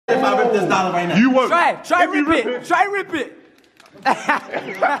If I rip this dollar right now. You won't. Try rip it. Try rip it.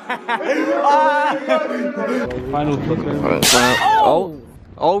 Final flip.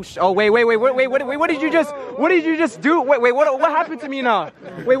 Oh, wait, what did you just do? Wait, what happened to me now?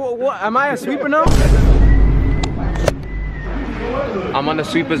 Wait, what, am I a sweeper now? I'm on the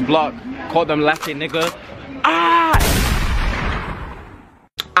sweeper's block. Call them latte, nigga.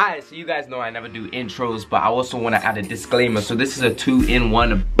 Alright, so you guys know I never do intros, but I also want to add a disclaimer. So this is a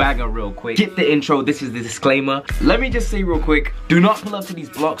 2-in-1 banger real quick. Get the intro, this is the disclaimer. Let me just say real quick, do not pull up to these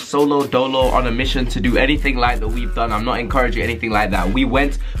blocks solo, dolo, on a mission to do anything like that we've done. I'm not encouraging anything like that. We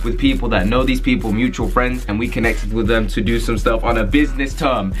went with people that know these people, mutual friends, and we connected with them to do some stuff on a business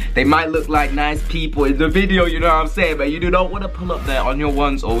term. They might look like nice people in the video, you know what I'm saying, but you do not want to pull up there on your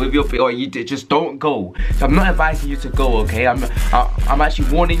ones or with your, or you just don't go. So I'm not advising you to go, okay? I'm actually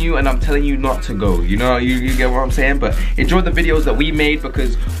warning you and I'm telling you not to go, you know, you get what I'm saying. But enjoy the videos that we made,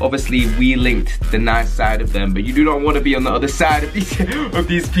 because obviously we linked the nice side of them, but you do not want to be on the other side of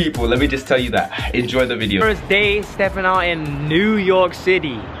these people. Let me just tell you that. Enjoy the video. First day stepping out in New York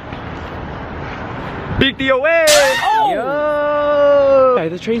City. Big DOA! Oh! Yo! Hey,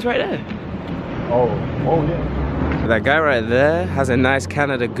 the train's right there. Oh yeah. That guy right there has a nice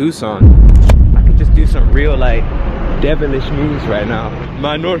Canada Goose on. I could just do some real like devilish moves right now.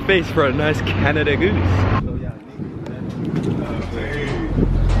 My North Face for a nice Canada Goose.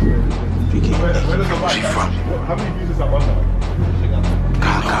 Where does she from? How many views is that on now?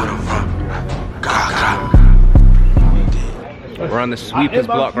 We're on the sweepers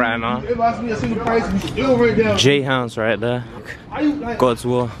block right now. J-Hound's right there. God's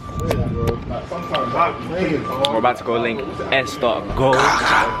will. We're about to go link Sdot Go.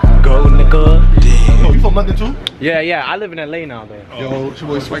 Go, nigga. Oh, you from London too? Yeah, I live in LA now though. Yo, it's your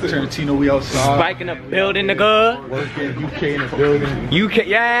boy Spike Tarantino, we outside. Spike in the building, nigga. Working, UK in the building. UK,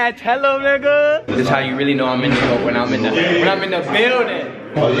 yeah, tell them, nigga. This is how you really know I'm in New York, when I'm in the building.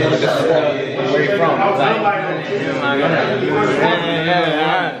 Oh yeah, Where you from?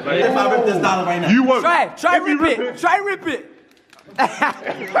 If I rip this dollar right now. You won't. Try rip it. Try rip it.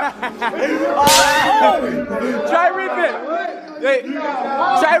 Try rip it. Wait.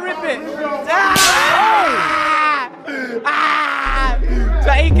 Try rip it.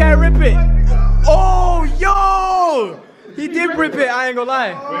 Try, he can't rip it. Oh, yo! He did rip it, I ain't gonna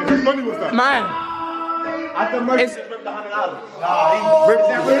lie. Wait, whose money was that? Man. I can merchant ripped $100. Nah, he ripped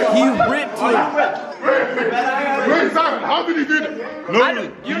that. He ripped it. Wait, Simon, how did he do that? No,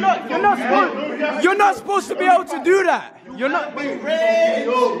 You're not supposed to be able to do that. You're not.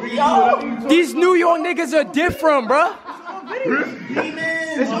 These New York niggas are different, bro.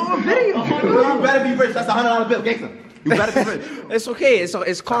 It's on video. You better be rich. That's a $100 bill, Kaysan. You better be rich. It's okay.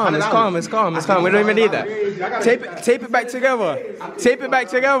 It's calm. It's calm. It's calm. It's calm. We don't even need that. Tape it back together. Tape it back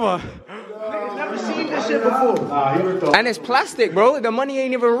together. Never seen this shit before. And it's plastic, bro. The money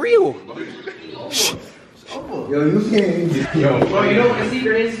ain't even real. Yo, you can't. Yo, bro, you know what the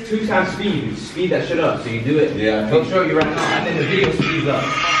secret is? 2 times speed. Speed that shit up. So you do it. Yeah. Make sure you run out, and then the video speeds up.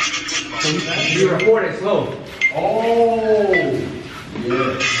 So you record it slow. Oh.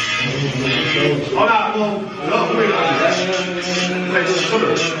 Yeah. Hold on,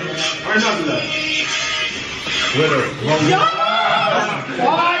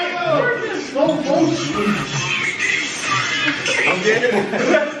 I'm getting it.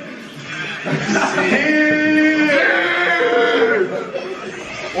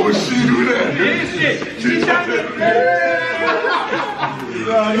 oh, she do that. Yeah, shit. She's trying to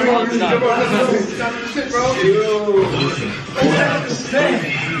Shit, bro.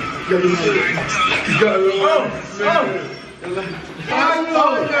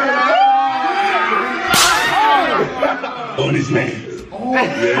 Oh, this man. Oh,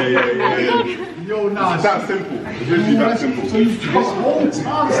 yeah. Yo, nah, it's that simple. It's really that simple. So you this whole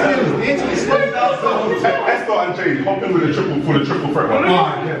time Sdot and Jay hop in with a triple threat one.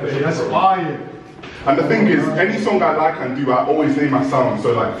 Yeah, baby, that's fire. And the thing is, any song I like and do, I always name my sound.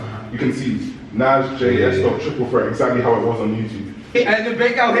 So like, you can see Naz, Jay, Sdot, triple threat, exactly how it was on YouTube. And the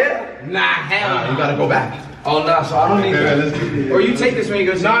break out here? Nah, hell no. You gotta go back. Oh, nah, so I don't need that. Or you take this when you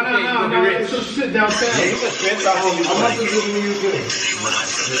go to No, it's just sit downstairs. Yeah, you can spend that whole I'm not just giving you good.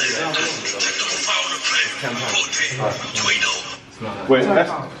 Wait,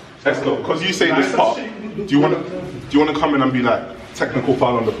 Sdot, because you say this part, do you want to come in and be like technical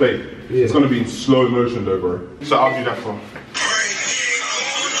foul on the play? Yeah. It's gonna be in slow motion though, bro. So I'll do that for.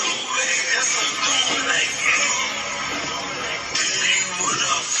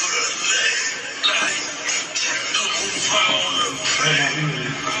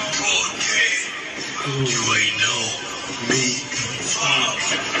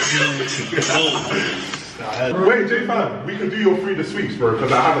 Wait, J5, we can do your free the sweeps, bro,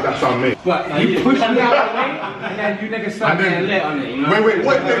 because I have that sound made. But you push me out the way, and then you niggas start getting lit on it, you know? Wait,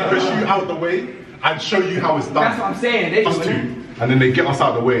 what if they push you out the way and show you how it's done? That's what I'm saying. They us two, and then they get us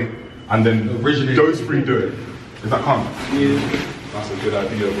out the way, and then those three do it. Is that calm? Yeah. That's a good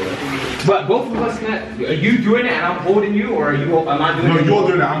idea, bro. But both of us can. Are you doing it and I'm holding you, or am I doing it? No, you're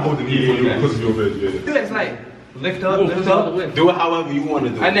doing it. I'm holding you because of your video. Do it like lift up, lift up. Do it however you want to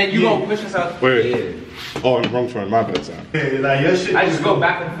do it. And then you gonna push us out. Wait. Yeah. Oh, I'm wrong for my bad, Sam. Yeah, like your shit. I just go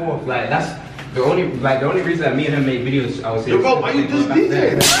back and forth. Like that's the only reason that me and him made videos. I was saying. Yo, bro, why you just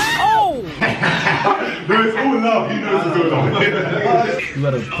DJ? Oh! No, it's all love. He knows it's all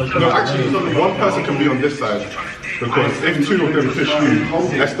love. No, actually, one person can be on this side. Because if two of them push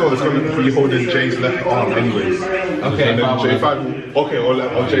you, Estelle is going to be holding Jay's left arm anyways. Okay. And then J5 will, okay, or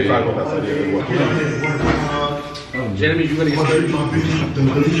J5 on that side, yeah. Jeremy, you gonna get started?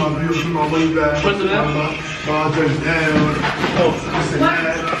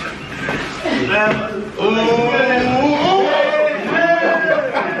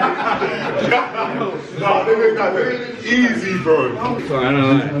 Easy, bro. I don't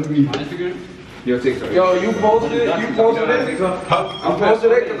know. Yo, TikTok. Yo, you posted it? You posted it? I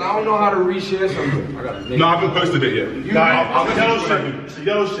posted it because I don't know how to reshare something. No, I haven't posted it yet. I'll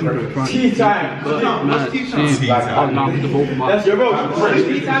Tea time. What's tea time? Yo, bro,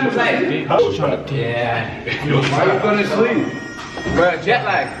 tea time is like. Yeah. Why you gonna sleep? Bro, jet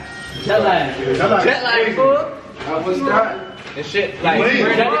lag. Jet lag, fool. What's that? And shit, like,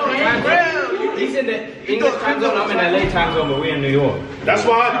 he's in the English time zone, I'm in the LA time zone, but we in New York. That's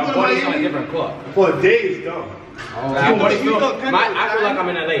why I'm on a different clock. For days, though. I feel like I'm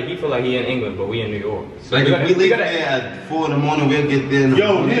in LA, he feel like he in England, but we in New York. So like if we leave there at 4 in the morning, we'll get there.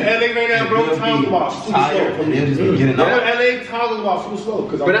 Yo, we in LA right now, bro. Time's about super slow. And then just be getting I'm up. in LA, time's about super slow.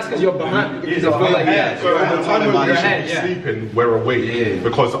 But that's because you're behind. Because I feel like, So at the time when we're sleeping, we're awake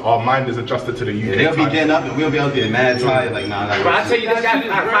because our mind is adjusted to the UK They'll be time. getting up and we'll be out there mad tired, like nah. But I tell you, this guy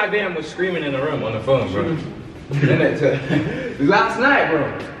at 5 a.m. was screaming in the room on the phone, bro. Last night,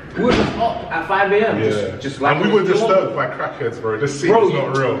 bro. We were just up at 5 a.m. Yeah. Just like and we were disturbed by crackheads, bro. This city is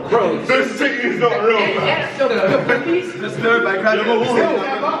not real. Bro, this city is not real, man. Disturbed by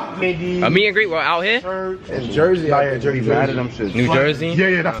crackheads. A meet and greet, we're out here. In Jersey, out here, Jersey, mad at them shit. New Jersey.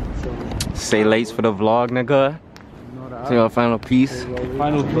 Yeah, that's. Stay late for the vlog, nigga. To your final piece.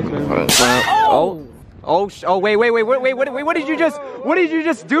 Final pick. Oh, wait, what did you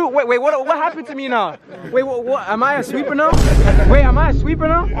just do? Wait, what happened to me now? Wait, what, am I a sweeper now? Wait, am I a sweeper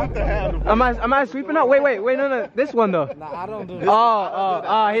now? Am I a sweeper now? Wait, no, this one though. Nah, I don't do this.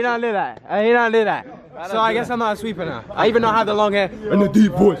 Oh, he don't do that. He don't do that. So I guess I'm not a sweeper now. I even don't have the long hair and the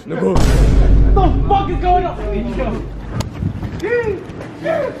deep voice, nigga. What the fuck is going on?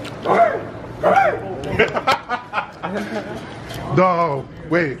 No,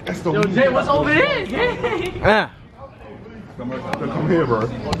 wait, that's the. Yo, Jay, what's over there? Yeah. Come here, bro.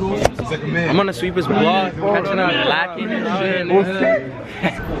 I'm on the sweeper's blog, catching up, lacking and shit.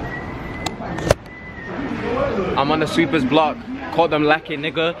 I'm on the sweeper's block, called them lacking,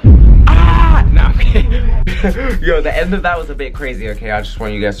 nigga. Nah, I'm kidding. Yo, the end of that was a bit crazy, okay? I just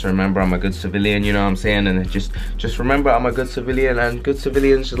want you guys to remember I'm a good civilian, you know what I'm saying? And just remember I'm a good civilian, and good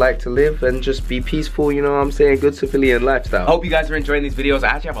civilians just like to live and just be peaceful, you know what I'm saying? Good civilian lifestyle. Hope you guys are enjoying these videos. I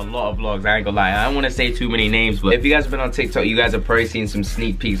actually have a lot of vlogs, I ain't gonna lie. I don't want to say too many names, but if you guys have been on TikTok, you guys have probably seen some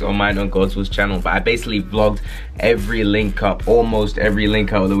sneak peeks on mine on God's channel. But I basically vlogged every link up, almost every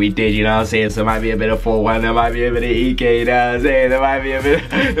link up that we did, you know what I'm saying? So it might be a bit of 4-1, there might be a bit of EK, you know what I'm saying? There might be a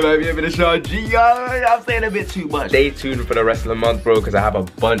bit of Shot G, I'm saying a bit too much. Stay tuned for the rest of the month, bro, because I have a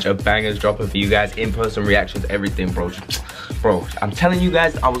bunch of bangers dropping for you guys, in-person reactions, everything, bro. Bro, I'm telling you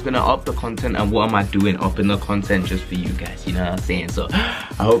guys, I was gonna up the content, and what am I doing? Upping the content just for you guys, you know what I'm saying? So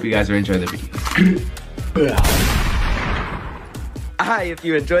I hope you guys are enjoying the video. Hi, if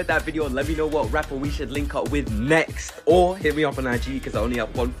you enjoyed that video, let me know what rapper we should link up with next, or hit me up on IG because I only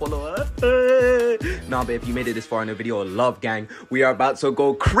have 1 follower. Nah, but if you made it this far in the video, love gang, we are about to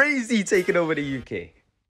go crazy taking over the UK.